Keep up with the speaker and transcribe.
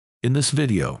In this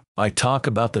video, I talk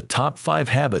about the top 5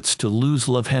 habits to lose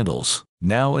love handles,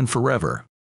 now and forever.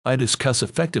 I discuss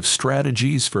effective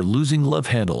strategies for losing love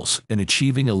handles and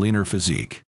achieving a leaner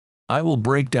physique. I will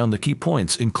break down the key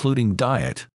points including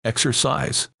diet,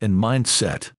 exercise, and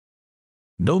mindset.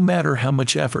 No matter how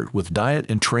much effort with diet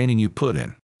and training you put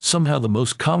in, somehow the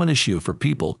most common issue for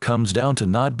people comes down to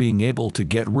not being able to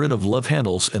get rid of love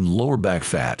handles and lower back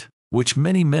fat, which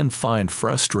many men find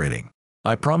frustrating.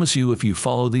 I promise you, if you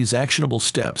follow these actionable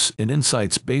steps and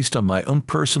insights based on my own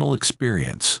personal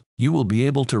experience, you will be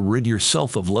able to rid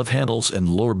yourself of love handles and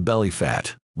lower belly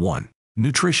fat. 1.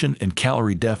 Nutrition and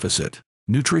calorie deficit.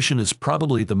 Nutrition is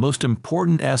probably the most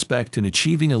important aspect in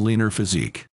achieving a leaner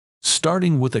physique,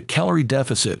 starting with a calorie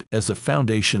deficit as the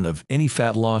foundation of any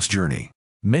fat loss journey.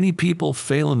 Many people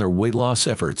fail in their weight loss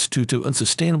efforts due to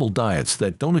unsustainable diets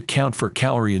that don't account for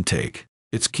calorie intake.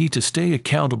 It's key to stay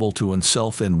accountable to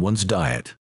oneself and one's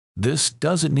diet. This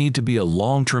doesn't need to be a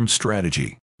long-term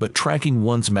strategy, but tracking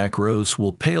one's macros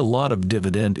will pay a lot of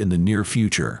dividend in the near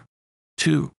future.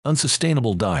 2.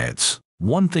 Unsustainable diets.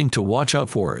 One thing to watch out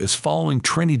for is following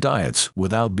trendy diets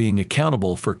without being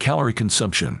accountable for calorie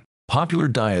consumption. Popular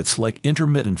diets like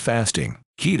intermittent fasting,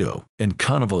 keto, and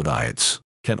carnivore diets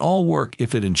can all work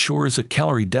if it ensures a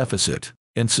calorie deficit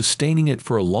and sustaining it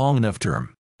for a long enough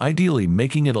term, ideally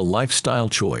making it a lifestyle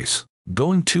choice.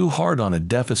 Going too hard on a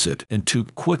deficit and too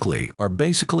quickly are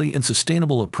basically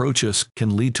unsustainable approaches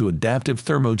can lead to adaptive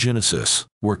thermogenesis,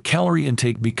 where calorie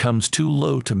intake becomes too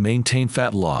low to maintain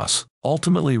fat loss,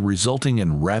 ultimately resulting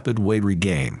in rapid weight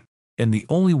regain. And the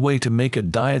only way to make a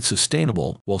diet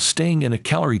sustainable while staying in a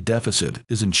calorie deficit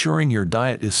is ensuring your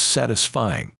diet is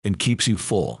satisfying and keeps you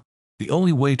full. The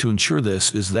only way to ensure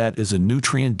this is a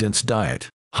nutrient-dense diet,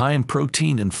 high in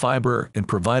protein and fiber, and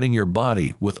providing your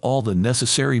body with all the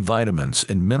necessary vitamins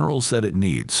and minerals that it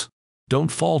needs.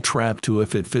 Don't fall trap to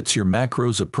if it fits your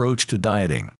macros approach to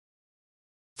dieting.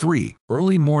 3.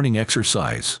 Early morning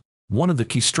exercise. One of the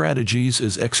key strategies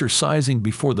is exercising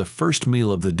before the first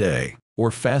meal of the day, or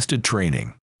fasted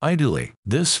training. Ideally,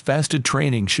 this fasted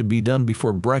training should be done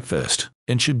before breakfast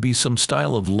and should be some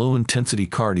style of low-intensity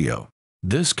cardio.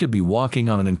 This could be walking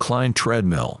on an inclined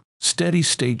treadmill,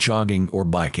 steady-state jogging, or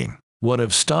biking. What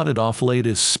I've started off late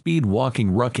is speed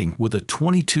walking rucking with a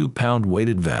 22-pound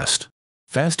weighted vest.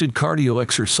 Fasted cardio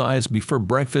exercise before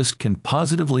breakfast can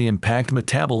positively impact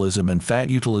metabolism and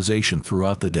fat utilization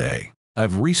throughout the day.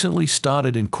 I've recently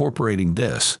started incorporating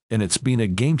this, and it's been a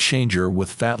game changer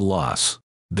with fat loss.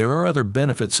 There are other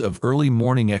benefits of early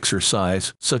morning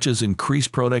exercise, such as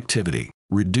increased productivity,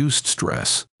 reduced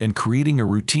stress, and creating a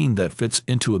routine that fits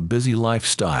into a busy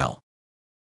lifestyle.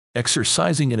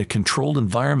 Exercising in a controlled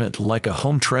environment like a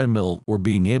home treadmill or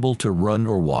being able to run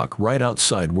or walk right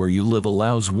outside where you live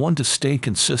allows one to stay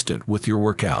consistent with your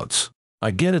workouts.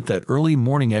 I get it that early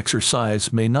morning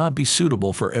exercise may not be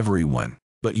suitable for everyone,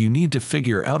 but you need to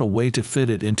figure out a way to fit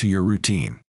it into your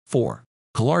routine. 4.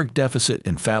 Caloric deficit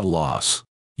and fat loss.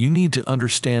 You need to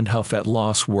understand how fat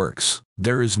loss works.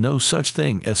 There is no such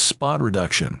thing as spot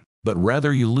reduction, but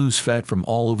rather you lose fat from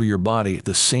all over your body at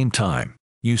the same time.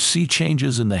 You see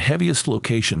changes in the heaviest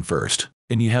location first,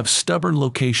 and you have stubborn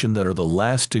location that are the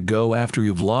last to go after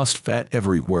you've lost fat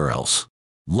everywhere else.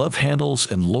 Love handles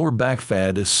and lower back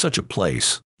fat is such a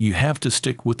place. You have to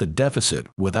stick with the deficit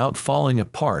without falling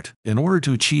apart in order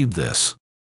to achieve this.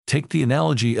 Take the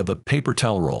analogy of a paper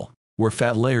towel roll, where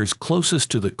fat layers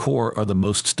closest to the core are the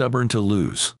most stubborn to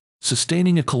lose.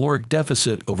 Sustaining a caloric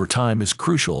deficit over time is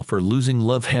crucial for losing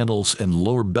love handles and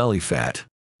lower belly fat.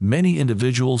 Many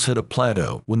individuals hit a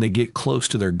plateau when they get close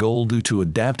to their goal due to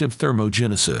adaptive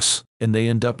thermogenesis, and they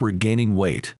end up regaining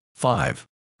weight. 5.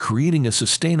 Creating a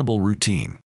sustainable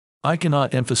routine. I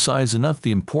cannot emphasize enough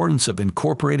the importance of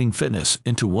incorporating fitness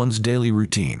into one's daily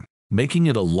routine, making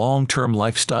it a long-term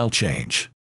lifestyle change.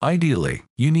 Ideally,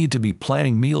 you need to be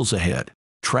planning meals ahead,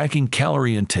 tracking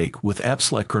calorie intake with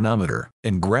apps like Chronometer,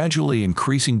 and gradually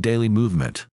increasing daily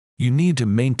movement. You need to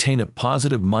maintain a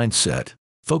positive mindset,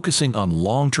 focusing on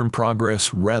long-term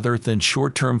progress rather than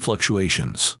short-term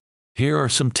fluctuations. Here are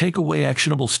some takeaway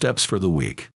actionable steps for the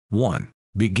week. 1.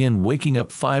 Begin waking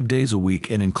up 5 days a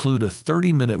week and include a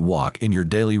 30-minute walk in your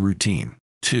daily routine.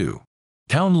 2.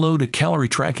 Download a calorie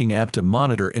tracking app to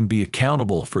monitor and be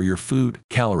accountable for your food,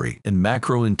 calorie, and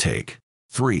macro intake.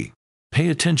 3. Pay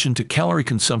attention to calorie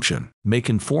consumption, make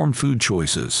informed food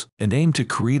choices, and aim to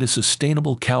create a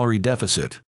sustainable calorie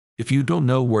deficit. If you don't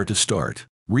know where to start,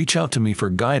 reach out to me for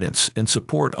guidance and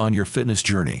support on your fitness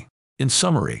journey. In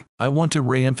summary, I want to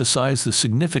re-emphasize the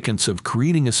significance of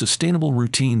creating a sustainable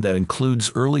routine that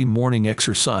includes early morning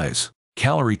exercise,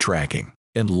 calorie tracking,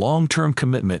 and long-term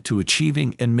commitment to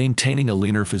achieving and maintaining a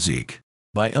leaner physique.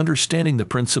 By understanding the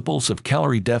principles of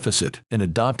calorie deficit and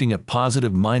adopting a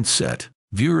positive mindset,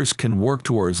 viewers can work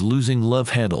towards losing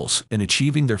love handles and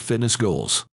achieving their fitness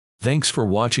goals. Thanks for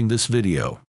watching this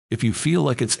video. If you feel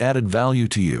like it's added value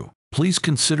to you, please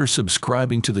consider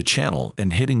subscribing to the channel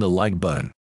and hitting the like button.